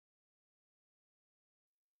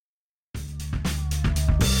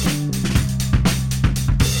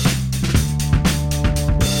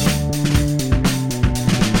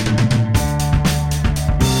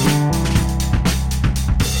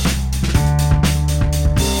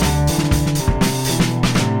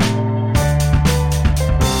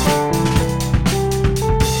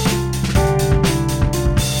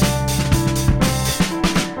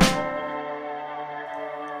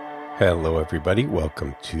everybody.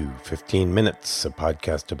 Welcome to 15 Minutes, a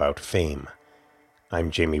podcast about fame.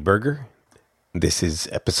 I'm Jamie Berger. This is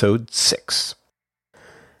episode 6.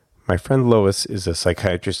 My friend Lois is a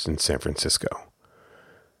psychiatrist in San Francisco.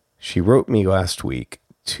 She wrote me last week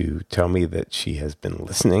to tell me that she has been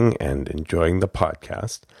listening and enjoying the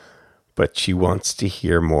podcast, but she wants to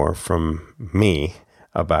hear more from me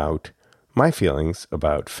about my feelings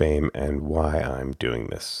about fame and why I'm doing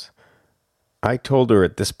this. I told her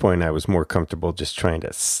at this point I was more comfortable just trying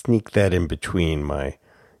to sneak that in between my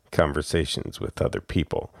conversations with other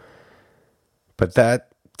people. But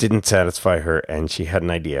that didn't satisfy her, and she had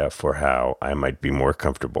an idea for how I might be more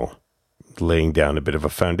comfortable laying down a bit of a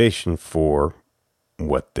foundation for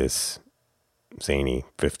what this zany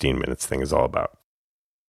 15 minutes thing is all about.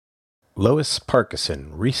 Lois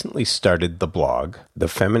Parkinson recently started the blog, The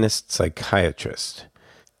Feminist Psychiatrist,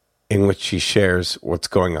 in which she shares what's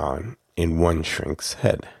going on in one shrink's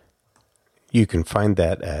head. You can find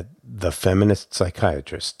that at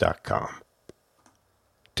thefeministpsychiatrist.com.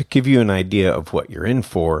 To give you an idea of what you're in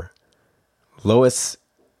for, Lois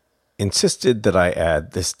insisted that I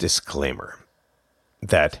add this disclaimer,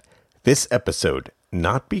 that this episode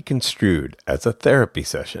not be construed as a therapy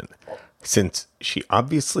session, since she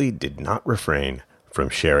obviously did not refrain from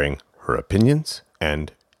sharing her opinions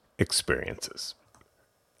and experiences.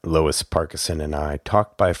 Lois Parkinson and I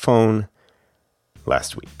talked by phone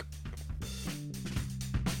last week.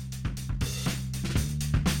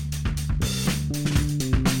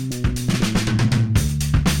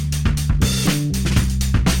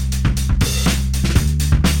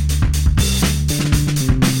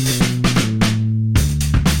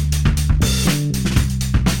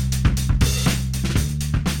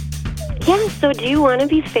 Yeah, so do you want to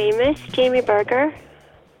be famous, Jamie Berger?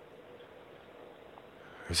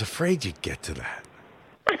 I was afraid you'd get to that.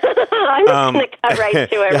 I'm just going to cut right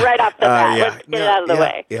to it, right off the bat. Let's get it out of the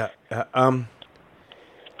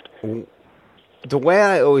way. The way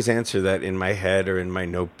I always answer that in my head or in my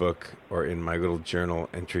notebook or in my little journal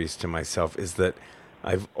entries to myself is that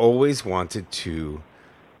I've always wanted to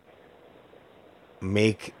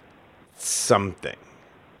make something.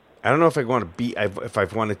 I don't know if I want to be, if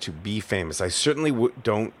I've wanted to be famous. I certainly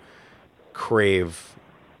don't crave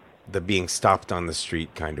the being stopped on the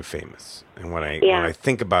street kind of famous. And when I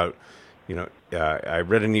think about, I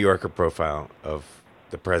read a New Yorker profile of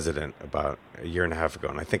the president about a year and a half ago,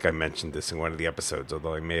 and I think I mentioned this in one of the episodes,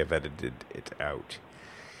 although I may have edited it out,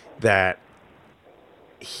 that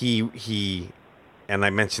he and I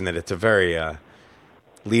mentioned that it's a very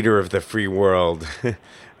leader of the free world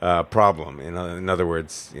problem. In other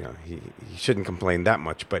words, he shouldn't complain that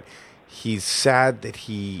much, but he's sad that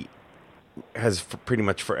he has pretty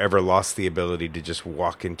much forever lost the ability to just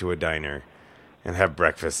walk into a diner and have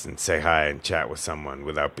breakfast and say hi and chat with someone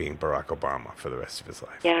without being Barack Obama for the rest of his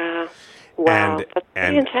life. Yeah. Wow. That's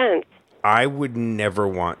pretty intense. I would never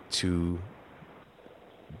want to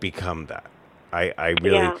become that. I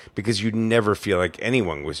really, because you'd never feel like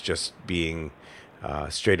anyone was just being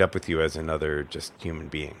straight up with you as another just human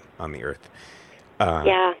being on the earth.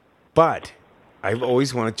 But I've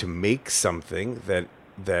always wanted to make something that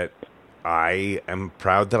I am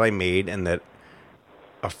proud that I made, and that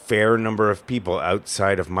a fair number of people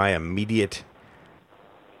outside of my immediate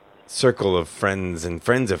circle of friends and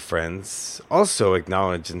friends of friends also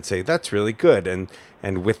acknowledge and say, that's really good. And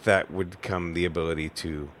with that would come the ability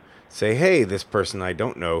to say, hey, this person I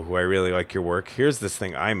don't know who I really like your work, here's this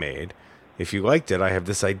thing I made. If you liked it, I have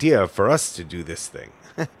this idea for us to do this thing.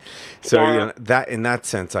 So that in that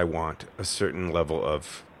sense, I want a certain level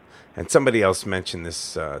of. And somebody else mentioned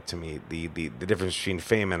this to me, the difference between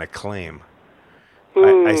fame and acclaim.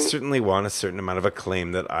 I certainly want a certain amount of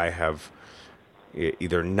acclaim that I have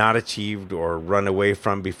either not achieved or run away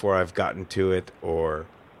from before I've gotten to it, or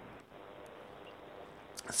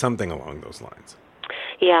something along those lines.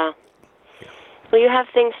 Yeah. Well, you have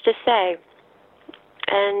things to say.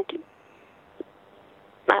 And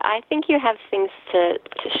I think you have things to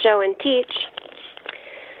show and teach.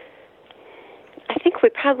 I think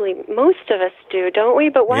most of us do, don't we?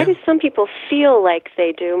 But why do some people feel like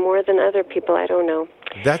they do more than other people? I don't know.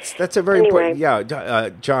 That's a very important. Yeah,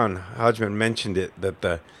 John Hodgman mentioned it, that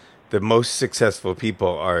the most successful people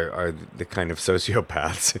are the kind of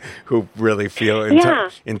sociopaths who really feel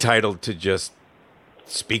entitled to just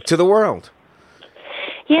speak to the world.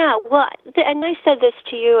 Yeah, well, and I said this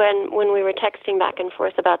to you, and when we were texting back and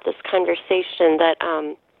forth about this conversation, that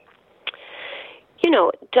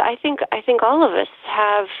I think all of us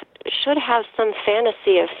should have some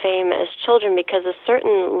fantasy of fame as children, because a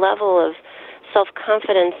certain level of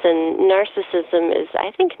self-confidence and narcissism is,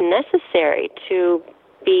 I think, necessary to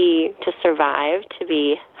to survive, to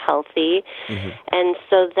be healthy. And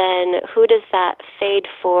so then who does that fade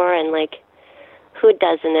for, and like who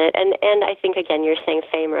doesn't it? And I think, again, you're saying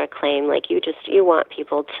fame or acclaim, like you want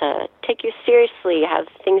people to take you seriously, have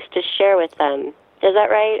things to share with them. Is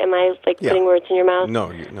that right? Am I putting words in your mouth?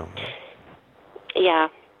 No. Yeah.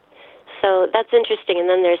 So that's interesting. And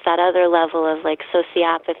then there's that other level of like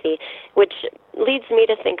sociopathy, which leads me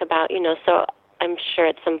to think about, so I'm sure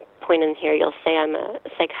at some point in here you'll say I'm a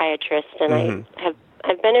psychiatrist, and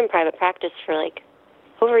I've been in private practice for like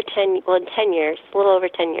 10 years, a little over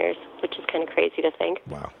 10 years, which is kind of crazy to think.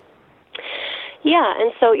 Wow. Yeah,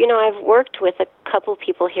 and so, I've worked with a couple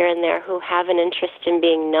people here and there who have an interest in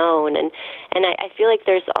being known, and I feel like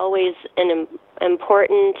there's always an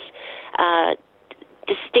important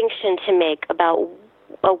distinction to make about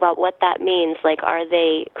what that means. Like, are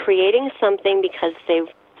they creating something because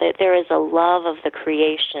there is a love of the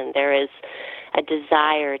creation, there is a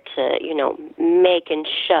desire to, make and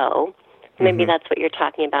show. Maybe that's what you're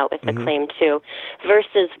talking about with the claim too,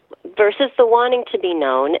 versus the wanting to be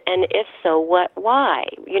known, and if so, why?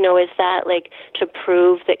 Is that like to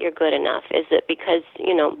prove that you're good enough? Is it because,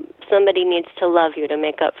 somebody needs to love you to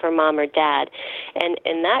make up for mom or dad? And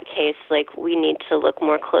in that case, like, we need to look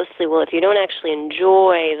more closely. Well, if you don't actually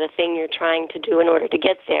enjoy the thing you're trying to do in order to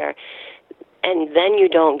get there, and then you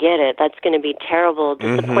don't get it, that's going to be terrible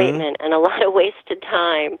disappointment and a lot of wasted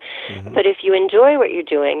time. But if you enjoy what you're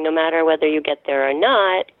doing, no matter whether you get there or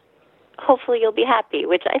not, hopefully you'll be happy,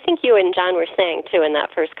 which I think you and John were saying, too, in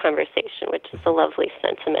that first conversation, which is a lovely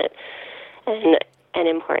sentiment and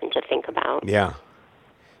important to think about. Yeah.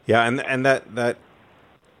 Yeah, and that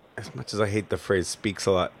as much as I hate the phrase speaks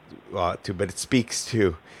a lot too, but it speaks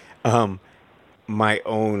to my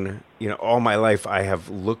own, all my life I have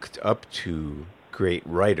looked up to great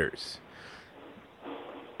writers.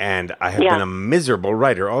 And I have been a miserable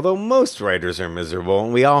writer, although most writers are miserable,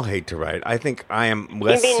 and we all hate to write. I think I am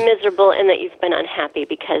less... You've been miserable in that you've been unhappy,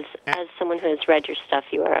 because as someone who has read your stuff,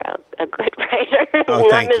 you are a good writer. Oh,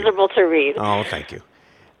 not miserable to read. Oh, thank you.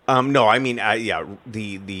 No, I mean,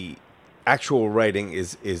 the actual writing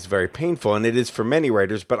is very painful, and it is for many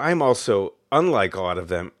writers, but I'm also, unlike a lot of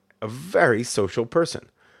them, a very social person.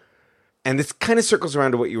 And this kind of circles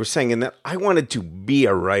around to what you were saying, in that I wanted to be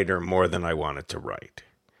a writer more than I wanted to write.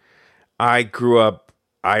 I grew up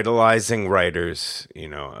idolizing writers,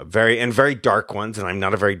 very dark ones, and I'm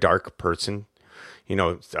not a very dark person.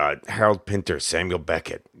 Harold Pinter, Samuel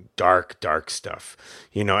Beckett, dark stuff,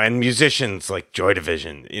 and musicians like Joy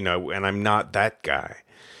Division, and I'm not that guy.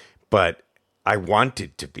 But I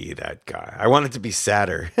wanted to be that guy. I wanted to be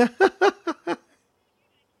sadder.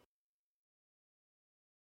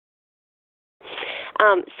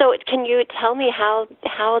 So can you tell me how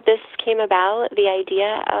this came about, the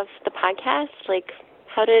idea of the podcast? Like,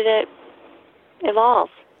 how did it evolve?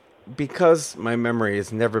 Because my memory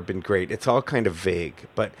has never been great, it's all kind of vague.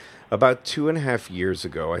 But about 2.5 years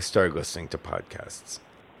ago, I started listening to podcasts.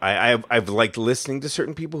 I've liked listening to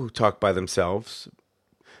certain people who talk by themselves,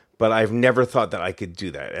 but I've never thought that I could do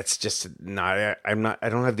that. It's just not. I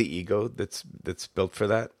don't have the ego that's built for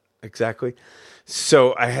that exactly.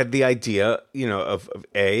 So I had the idea, of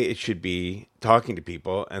it should be talking to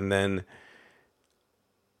people, and then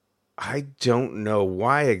I don't know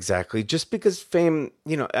why exactly. Just because Fame,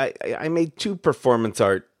 I made 2 performance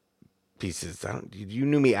art pieces. You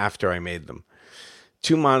knew me after I made them.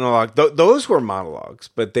 2 monologues. Those were monologues,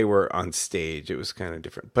 but they were on stage. It was kind of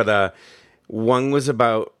different. But one was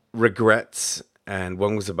about regrets, and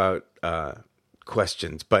one was about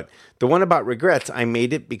questions. But the one about regrets, I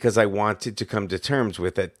made it because I wanted to come to terms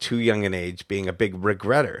with, at too young an age, being a big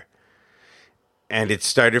regretter. And it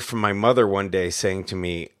started from my mother one day saying to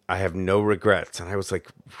me, "I have no regrets." And I was like,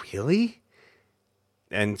 really?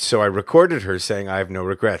 And so I recorded her saying, "I have no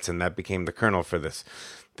regrets." And that became the kernel for this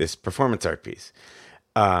performance art piece,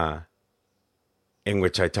 in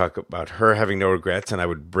which I talk about her having no regrets. And I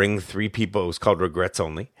would bring 3 people. It was called Regrets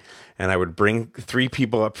Only. And I would bring 3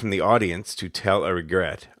 people up from the audience to tell a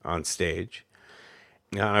regret on stage.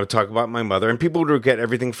 And I would talk about my mother. And people would regret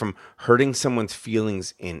everything from hurting someone's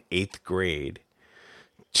feelings in 8th grade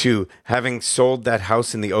to having sold that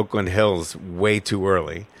house in the Oakland Hills way too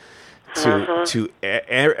early, to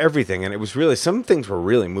everything. And it was really, some things were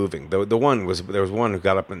really moving. There was one who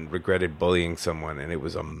got up and regretted bullying someone, and it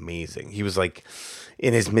was amazing. He was like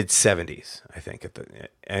in his mid-70s, I think,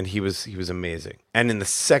 and he was amazing. And in the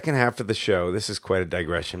second half of the show, this is quite a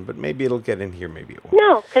digression, but maybe it'll get in here, maybe it won't.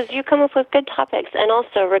 No, because you come up with good topics, and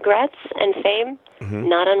also regrets and fame,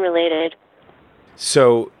 not unrelated.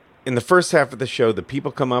 So in the first half of the show, the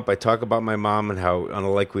people come up, I talk about my mom and how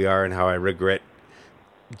unlike we are, and how I regret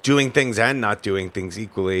doing things and not doing things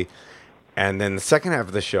equally. And then the second half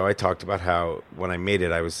of the show, I talked about how when I made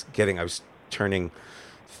it, I was turning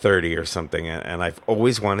 30 or something, and I've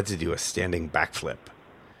always wanted to do a standing backflip.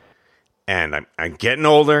 And I'm getting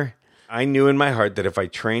older. I knew in my heart that if I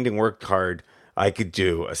trained and worked hard, I could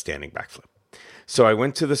do a standing backflip. So I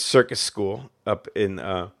went to the circus school up in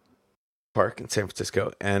park in San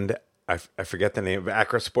Francisco, and I forget the name of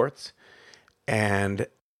Acro Sports. And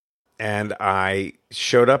I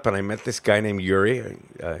showed up, and I met this guy named Yuri.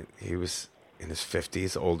 He was in his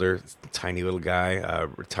 50s, older, tiny little guy,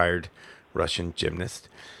 retired Russian gymnast.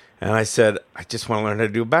 And I said, I just want to learn how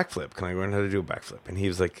to do a backflip. Can I learn how to do a backflip? And he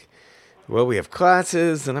was like, well, we have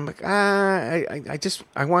classes. And I'm like,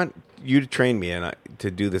 I want you to train me and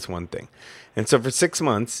to do this one thing. And so for 6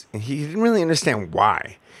 months, he didn't really understand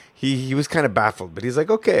why. He was kind of baffled, but he's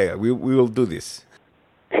like, okay, we will do this.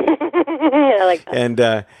 I like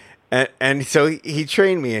that. And so he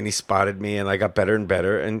trained me, and he spotted me, and I got better and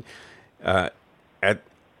better. And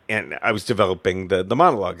and I was developing the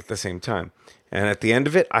monologue at the same time. And at the end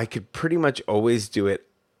of it, I could pretty much always do it.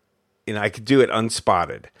 I could do it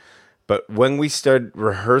unspotted. But when we started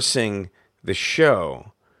rehearsing the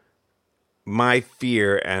show, my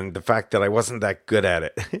fear and the fact that I wasn't that good at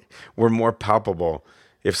it were more palpable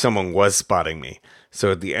if someone was spotting me.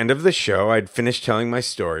 So at the end of the show, I'd finish telling my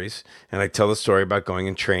stories, and I'd tell the story about going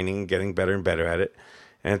and training and getting better and better at it.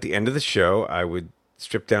 And at the end of the show, I would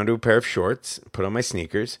strip down to a pair of shorts, put on my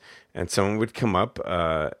sneakers, and someone would come up.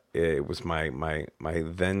 It was my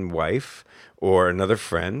then wife or another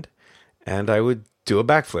friend, and I would do a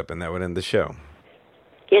backflip, and that would end the show.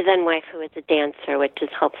 Your then wife, who was a dancer, which is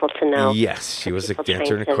helpful to know. Yes, she was a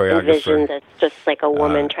dancer and a choreographer. choreographer. That's just like a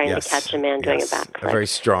woman trying to catch a man doing a backflip. A very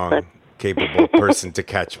strong, capable person to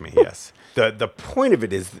catch me, yes. The point of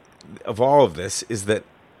it is, of all of this, is that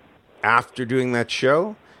after doing that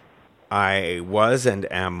show, I was and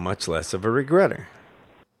am much less of a regretter.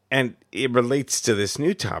 And it relates to this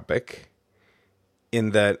new topic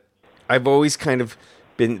in that I've always kind of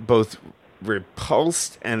been both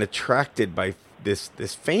repulsed and attracted by this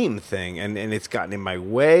fame thing, and it's gotten in my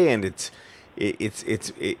way, and it's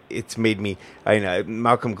made me. I know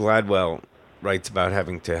Malcolm Gladwell writes about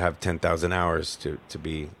having to have 10,000 hours to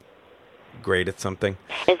be great at something.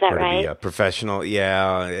 Is that or right? To be a professional,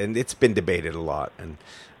 yeah, and it's been debated a lot, and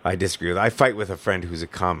I disagree with it. I fight with a friend who's a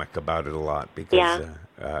comic about it a lot because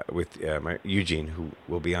with my Eugene, who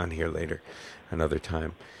will be on here later, another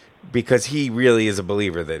time. Because he really is a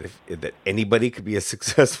believer that anybody could be a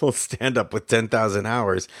successful stand-up with 10,000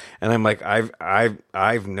 hours, and I'm like,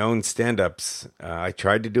 I've known stand-ups. I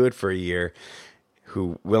tried to do it for a year,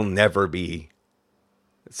 who will never be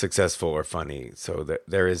successful or funny. So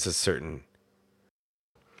there is a certain.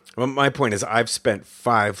 Well, my point is, I've spent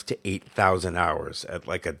 5,000 to 8,000 hours at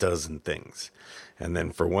like a dozen things, and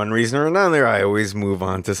then for one reason or another, I always move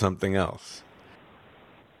on to something else.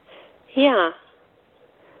 Yeah.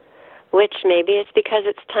 Which maybe it's because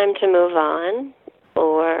it's time to move on,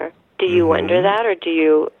 or do you wonder that, or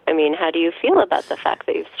how do you feel about the fact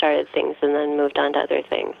that you've started things and then moved on to other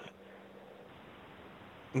things?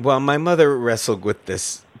 Well, my mother wrestled with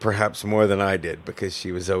this perhaps more than I did, because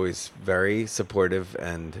she was always very supportive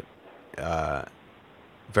and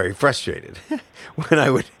very frustrated when I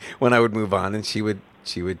would move on, and she would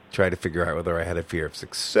try to figure out whether I had a fear of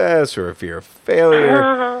success or a fear of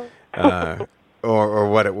failure. Or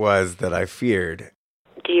what it was that I feared.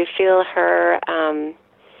 Do you feel her,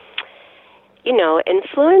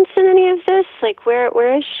 influence in any of this? Like,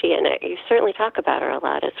 where is she in it? You certainly talk about her a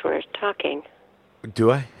lot as we're talking. Do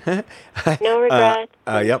I? No regret.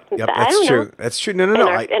 Yep. That's true. Know. That's true. No.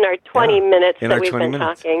 In our 20 minutes that we've been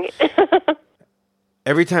talking.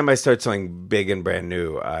 Every time I start something big and brand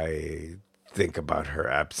new, I think about her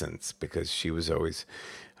absence, because she was always.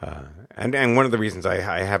 And one of the reasons I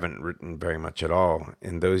haven't written very much at all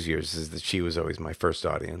in those years is that she was always my first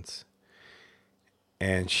audience.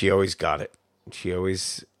 And she always got it. She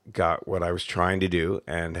always got what I was trying to do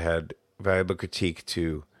and had valuable critique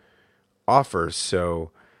to offer. So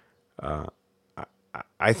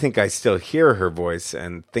I think I still hear her voice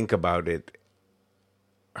and think about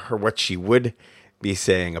what she would be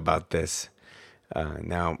saying about this.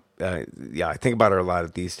 Now, I think about her a lot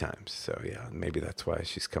at these times. So, yeah, maybe that's why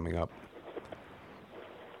she's coming up.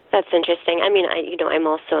 That's interesting. I mean, I'm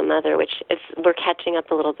also a mother, which is, we're catching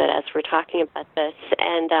up a little bit as we're talking about this.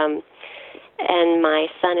 And my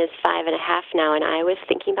son is 5.5 now, and I was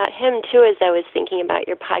thinking about him, too, as I was thinking about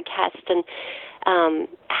your podcast, and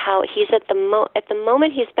how he's at the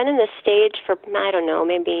moment, he's been in this stage for, I don't know,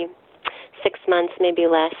 maybe 6 months, maybe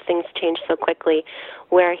less. Things change so quickly,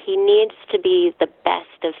 where he needs to be the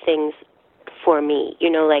best of things for me. You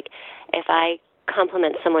know, like if I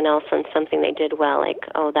compliment someone else on something they did well, like,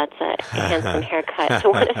 oh, that's a handsome haircut, to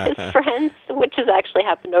one of his friends, which has actually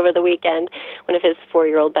happened over the weekend, one of his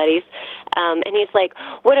 4-year-old buddies. And he's like,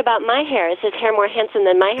 what about my hair? Is his hair more handsome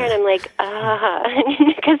than my hair? And I'm like,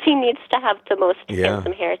 because he needs to have the most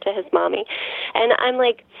handsome hair to his mommy. And I'm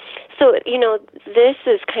like, so, you know, this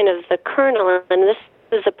is kind of the kernel, and this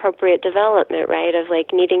is appropriate development, right, of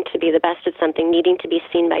like needing to be the best at something, needing to be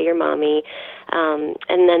seen by your mommy,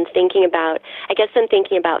 and then thinking about, I guess I'm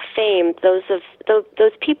thinking about fame, those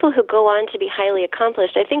people who go on to be highly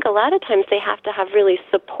accomplished, I think a lot of times they have to have really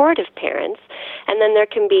supportive parents, and then there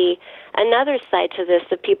can be another side to this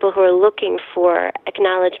of people who are looking for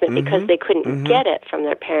acknowledgement because they couldn't get it from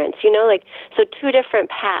their parents, you know, like, so two different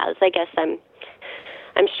paths. I guess I'm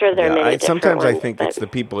sure there are many different sometimes ones, I think it's the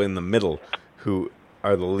people in the middle who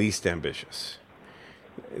are the least ambitious.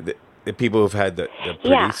 The people who've had the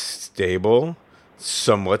pretty stable,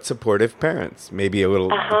 somewhat supportive parents. Maybe a little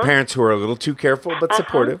the parents who are a little too careful but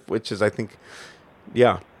supportive, which is, I think,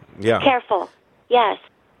 careful. Yes.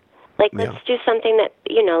 Like, let's do something that,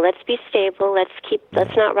 you know, let's be stable,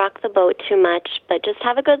 let's not rock the boat too much, but just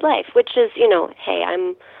have a good life, which is, you know, hey,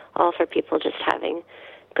 I'm all for people just having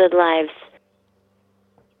good lives.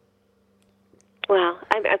 Well,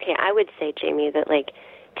 I would say, Jamie, that, like,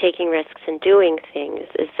 taking risks and doing things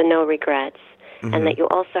is the no regrets, and that you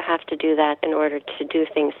also have to do that in order to do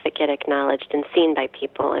things that get acknowledged and seen by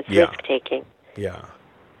people as risk-taking. Yeah.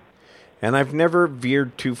 And I've never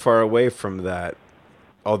veered too far away from that,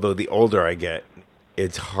 although the older I get,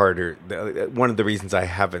 it's harder. One of the reasons I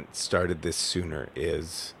haven't started this sooner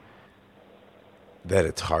is that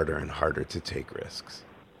it's harder and harder to take risks.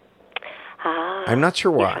 I'm not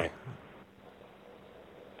sure why. Okay.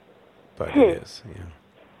 But it is,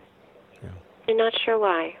 You're not sure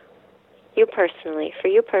why. For you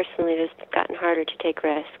personally, it has gotten harder to take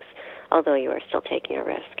risks, although you are still taking a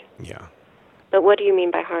risk. Yeah. But what do you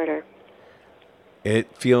mean by harder?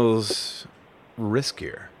 It feels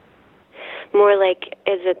riskier. More like,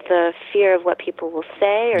 is it the fear of what people will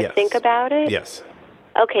say or think about it? Yes.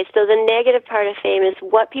 Okay, so the negative part of fame is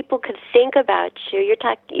what people could think about you. You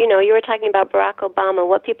were talking about Barack Obama,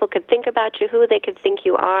 what people could think about you, who they could think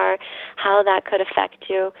you are, how that could affect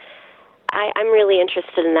you. I'm really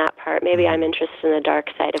interested in that part. Maybe I'm interested in the dark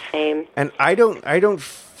side of fame. And I don't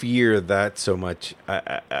fear that so much.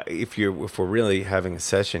 If we're really having a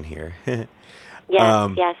session here.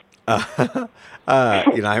 Yes.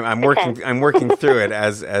 I'm working through it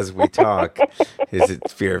as we talk. Is it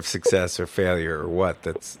fear of success or failure or what?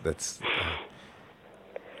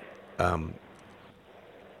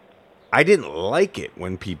 I didn't like it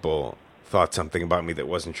when people thought something about me that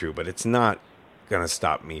wasn't true, but it's not going to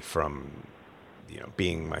stop me from,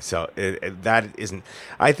 being myself. That isn't.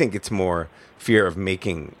 I think it's more fear of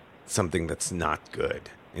making something that's not good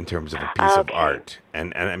in terms of a piece of art,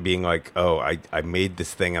 and being like, oh, I made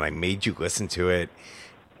this thing and I made you listen to it,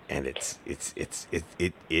 and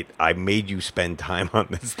I made you spend time on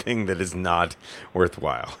this thing that is not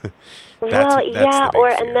worthwhile. That's the big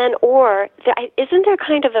fear. Isn't there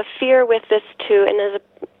kind of a fear with this too? And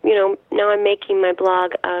now I'm making my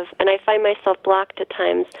blog and I find myself blocked at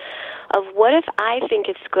times of what if I think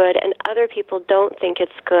it's good and other people don't think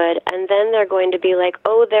it's good, and then they're going to be like,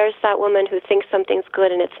 oh, there's that woman who thinks something's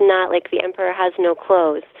good and it's not, like the emperor has no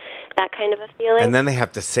clothes. That kind of a feeling. And then they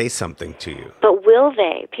have to say something to you. But will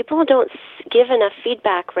they? People don't give enough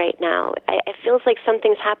feedback right now. It feels like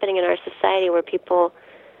something's happening in our society where people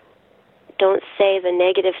don't say the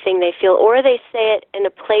negative thing they feel, or they say it in a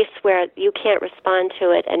place where you can't respond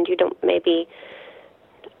to it and you don't maybe...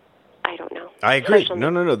 I don't know. I agree.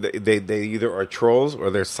 No. They either are trolls or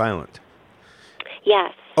they're silent.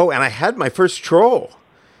 Yes. Oh, and I had my first troll.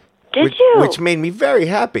 Did you? Which made me very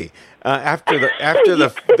happy. After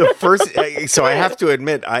the first, so I have to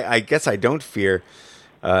admit, I guess I don't fear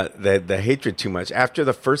the hatred too much. After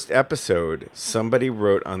the first episode, somebody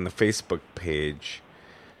wrote on the Facebook page.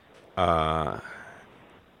 I'm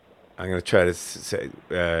going to try to say.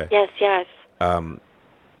 Yes.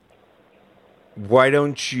 Why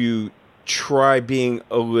don't you try being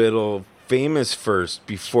a little famous first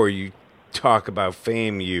before you talk about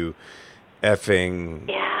fame, you effing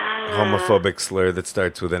homophobic slur that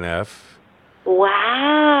starts with an F?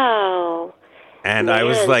 Wow. And man, I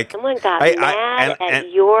was like... Someone got mad at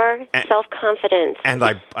your self-confidence. And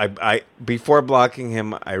I before blocking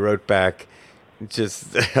him, I wrote back,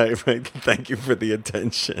 thank you for the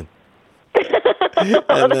attention.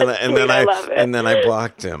 and then I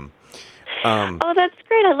blocked him. Oh, that's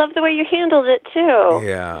great. I love the way you handled it too.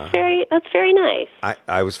 Yeah. That's very nice.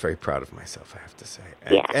 I was very proud of myself, I have to say.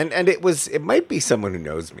 Yeah. And it might be someone who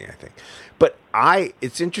knows me, I think. But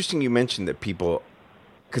it's interesting you mentioned that people,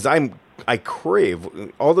 because I crave,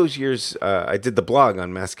 all those years, I did the blog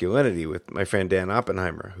on masculinity with my friend Dan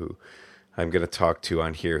Oppenheimer, who I'm going to talk to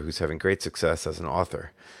on here, who's having great success as an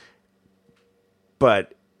author.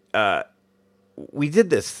 But we did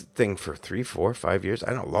this thing for 3, 4, 5 years,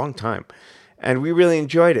 I don't know, a long time. And we really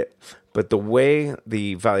enjoyed it. But the way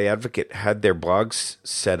the Valley Advocate had their blogs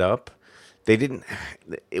set up,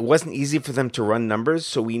 it wasn't easy for them to run numbers.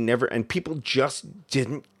 So and people just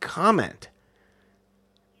didn't comment.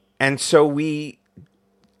 And so we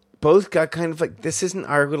both got kind of like, this isn't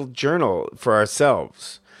our little journal for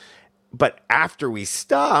ourselves. But after we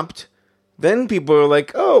stopped, then people were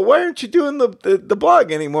like, oh, why aren't you doing the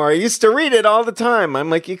blog anymore? I used to read it all the time. I'm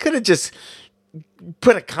like, you could have just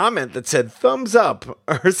put a comment that said thumbs up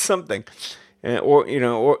or something,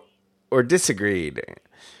 or disagreed.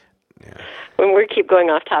 Yeah. When we keep going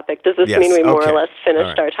off topic, does this mean we more or less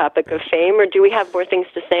finished our topic of fame, or do we have more things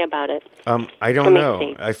to say about it? I don't know.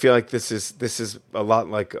 See. I feel like this is a lot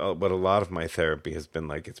like what a lot of my therapy has been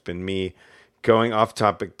like. It's been me going off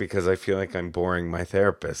topic because I feel like I'm boring my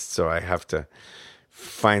therapist, so I have to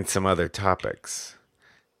find some other topics.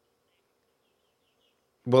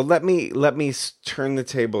 Well, let me turn the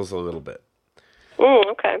tables a little bit.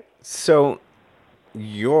 Okay. So,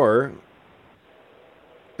 you're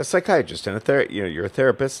a psychiatrist and you're a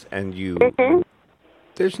therapist, and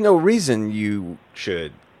there's no reason you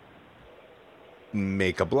should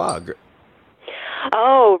make a blog.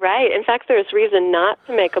 Oh, right. In fact, there's reason not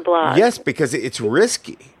to make a blog. Yes, because it's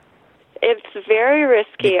risky. It's very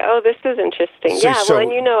risky. Oh, this is interesting.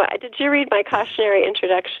 And did you read my cautionary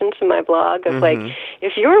introduction to my blog of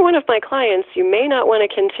if you're one of my clients, you may not want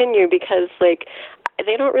to continue because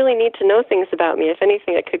they don't really need to know things about me. If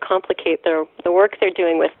anything, it could complicate the work they're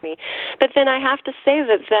doing with me. But then I have to say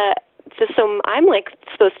so I'm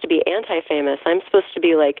supposed to be anti-famous. I'm supposed to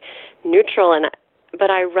be neutral,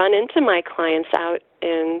 but I run into my clients out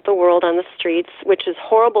in the world on the streets, which is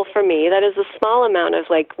horrible for me. That is a small amount of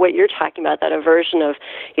what you're talking about, that aversion of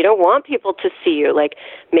you don't want people to see you.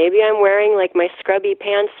 Maybe I'm wearing my scrubby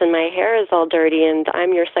pants and my hair is all dirty and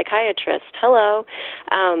I'm your psychiatrist. Hello.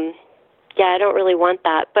 Yeah, I don't really want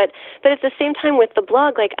that. But at the same time with the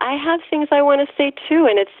blog, I have things I want to say too,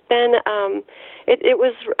 and it's been it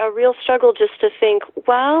was a real struggle just to think,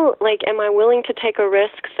 well, am I willing to take a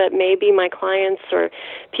risk that maybe my clients or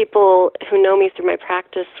people who know me through my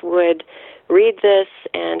practice would read this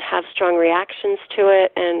and have strong reactions to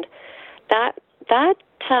it, and that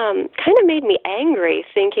kind of made me angry,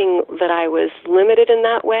 thinking that I was limited in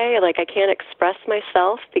that way. I can't express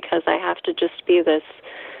myself because I have to just be this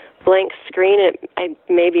blank screen. It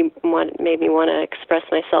made me want to express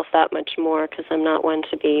myself that much more because I'm not one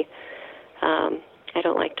to be. I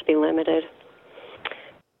don't like to be limited.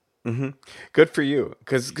 Mm-hmm. Good for you,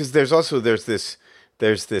 because there's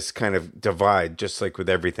this kind of divide, just like with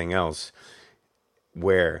everything else,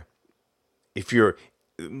 where if you're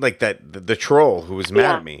like the troll who was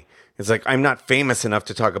mad at me, it's I'm not famous enough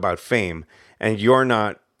to talk about fame, and you're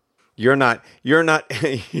not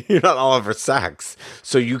Oliver Sacks,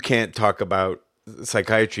 so you can't talk about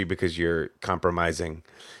psychiatry because you're compromising.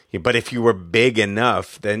 But if you were big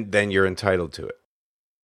enough, then you're entitled to it.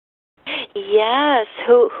 Yes.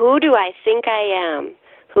 Who do I think I am?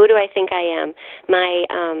 Who do I think I am?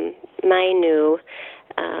 My new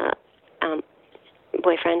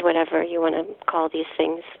boyfriend, whatever you want to call these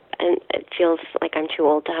things. And it feels like I'm too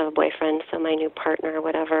old to have a boyfriend, so my new partner or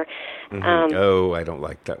whatever. Mm-hmm. I don't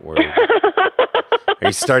like that word. Are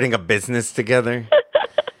you starting a business together?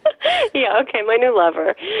 Yeah, okay, my new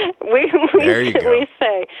lover. There you go. We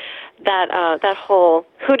say that whole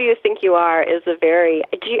 "who do you think you are" is a very.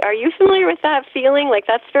 Are you familiar with that feeling?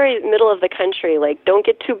 That's very middle of the country. Don't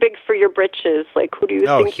get too big for your britches. Who do you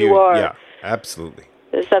think you are? Yeah, absolutely.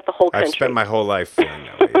 Is that the whole country? I've spent my whole life feeling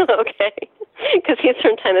that way. Okay. Because he's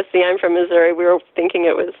from Tennessee, I'm from Missouri. We were thinking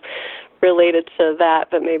it was related to that,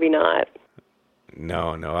 but maybe not.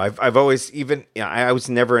 No. I've always I was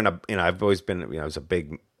never in a. I've always been. I was a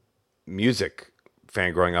big music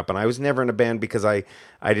fan growing up, and I was never in a band because I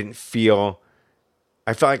didn't feel.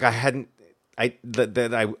 I felt like I hadn't.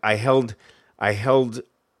 I held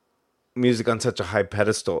music on such a high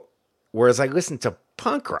pedestal, whereas I listened to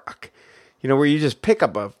punk rock, where you just pick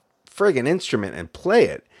up a friggin' instrument and play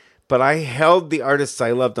it. But I held the artists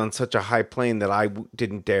I loved on such a high plane that I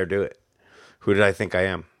didn't dare do it. Who did I think I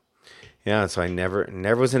am? Yeah, so I never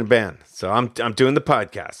was in a band. So I'm doing the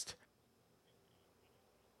podcast.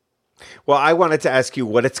 Well, I wanted to ask you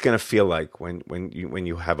what it's going to feel like when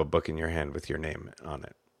you have a book in your hand with your name on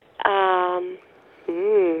it.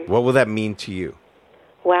 What will that mean to you?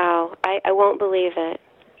 Wow, I won't believe it.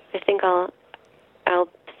 I think I'll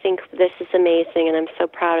think this is amazing, and I'm so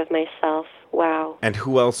proud of myself. Wow. And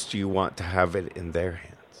who else do you want to have it in their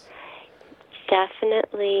hands?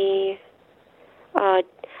 Definitely.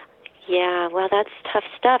 Yeah, well, that's tough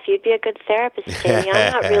stuff. You'd be a good therapist, Jamie.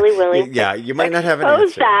 I'm not really willing to you might not have an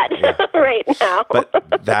expose answer. that right now. But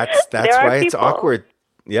that's why it's people. awkward,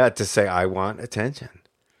 to say, I want attention.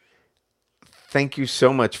 Thank you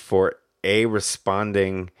so much for, A,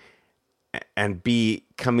 responding, and B,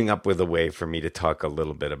 coming up with a way for me to talk a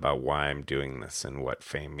little bit about why I'm doing this and what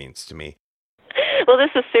fame means to me. Well,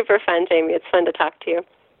 this is super fun, Jamie. It's fun to talk to you.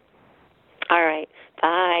 All right.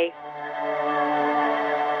 Bye.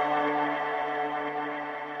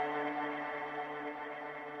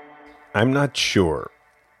 I'm not sure,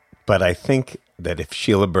 but I think that if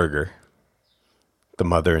Sheila Berger, the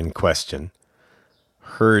mother in question,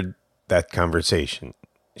 heard that conversation,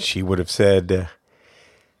 she would have said,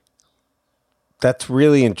 that's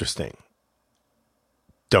really interesting.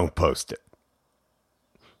 Don't post it.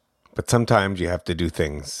 But sometimes you have to do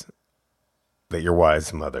things that your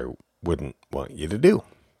wise mother wouldn't want you to do.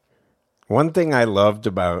 One thing I loved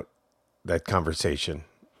about that conversation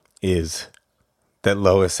is that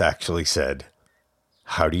Lois actually said,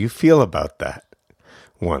 how do you feel about that?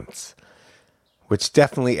 Once, which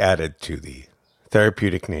definitely added to the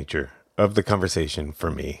therapeutic nature of the conversation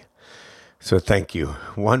for me. So thank you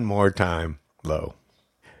one more time, Lo.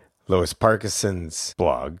 Lois Parkinson's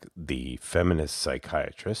blog, The Feminist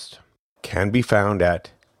Psychiatrist, can be found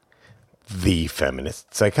at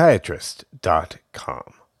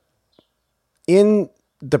thefeministpsychiatrist.com. In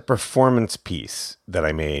the performance piece that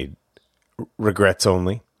I made, Regrets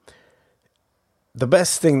Only, the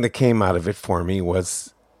best thing that came out of it for me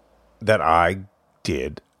was that I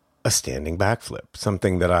did a standing backflip,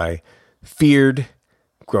 something that I feared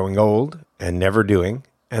growing old and never doing,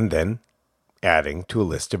 and then adding to a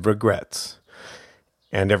list of regrets.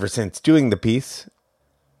 And ever since doing the piece,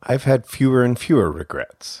 I've had fewer and fewer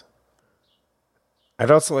regrets.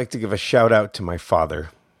 I'd also like to give a shout out to my father,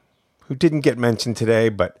 who didn't get mentioned today,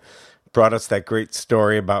 but brought us that great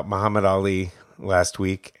story about Muhammad Ali last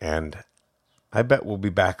week, and I bet we'll be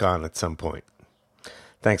back on at some point.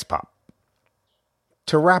 Thanks, Pop.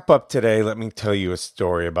 To wrap up today, let me tell you a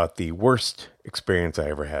story about the worst experience I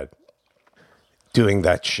ever had doing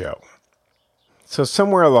that show. So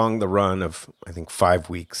somewhere along the run of, I think, 5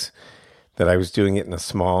 weeks that I was doing it in a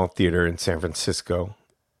small theater in San Francisco,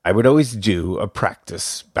 I would always do a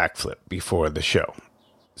practice backflip before the show,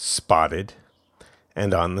 spotted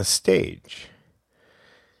and on the stage.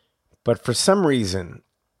 But for some reason,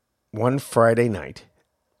 one Friday night,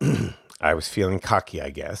 I was feeling cocky, I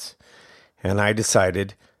guess, and I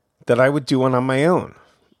decided that I would do one on my own,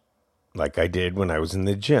 like I did when I was in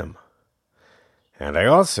the gym. And I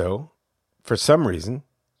also, for some reason,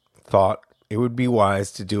 thought it would be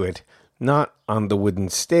wise to do it not on the wooden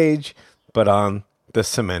stage, but on the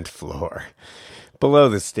cement floor below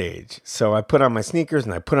the stage. So I put on my sneakers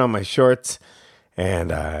and I put on my shorts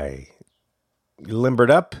and I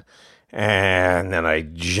limbered up, and then I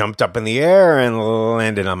jumped up in the air and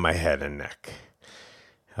landed on my head and neck.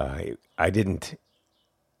 I didn't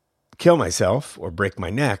kill myself or break my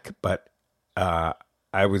neck, but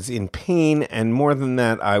I was in pain, and more than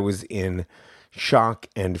that, I was in shock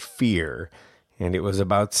and fear. And it was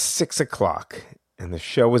about 6 o'clock, and the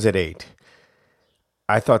show was at 8.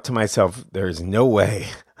 I thought to myself, there's no way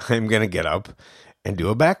I'm going to get up and do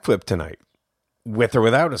a backflip tonight, with or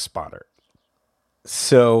without a spotter.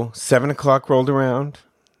 So 7 o'clock rolled around,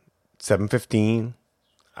 7:15.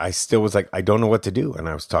 I still was like, I don't know what to do. And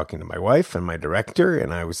I was talking to my wife and my director,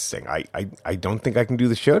 and I was saying, I don't think I can do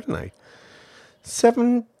the show tonight.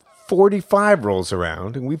 7:45 rolls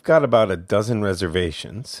around, and we've got about a dozen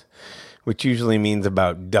reservations, which usually means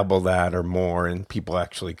about double that or more in people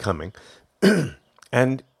actually coming.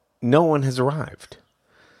 And no one has arrived.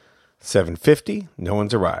 7:50, no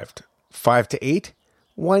one's arrived. 5 to 8,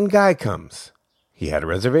 one guy comes. He had a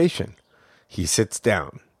reservation. He sits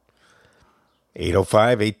down.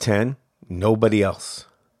 8:05, 8:10, nobody else.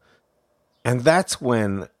 And that's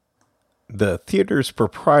when the theater's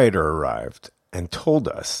proprietor arrived and told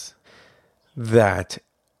us that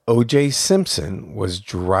O.J. Simpson was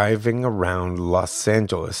driving around Los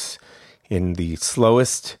Angeles in the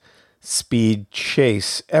slowest speed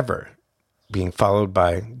chase ever, being followed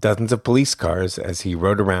by dozens of police cars as he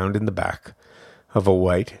rode around in the back of a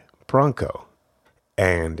white Bronco.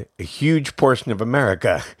 And a huge portion of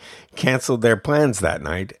America canceled their plans that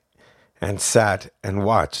night and sat and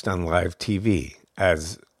watched on live TV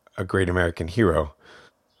as a great American hero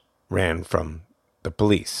ran from the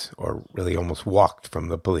police, or really almost walked from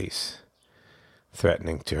the police,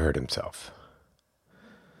 threatening to hurt himself.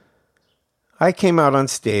 I came out on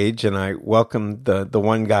stage and I welcomed the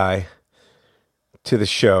one guy to the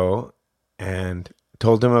show and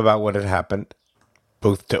told him about what had happened,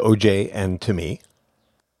 both to OJ and to me.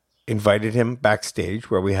 Invited him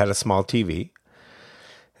backstage where we had a small TV,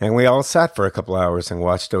 and we all sat for a couple hours and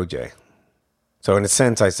watched OJ. So in a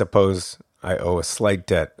sense, I suppose I owe a slight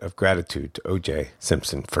debt of gratitude to OJ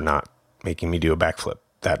Simpson for not making me do a backflip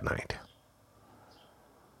that night.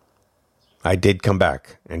 I did come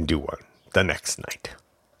back and do one the next night.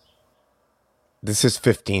 This is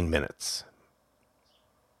 15 minutes.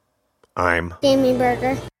 I'm Jamie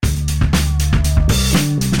Berger.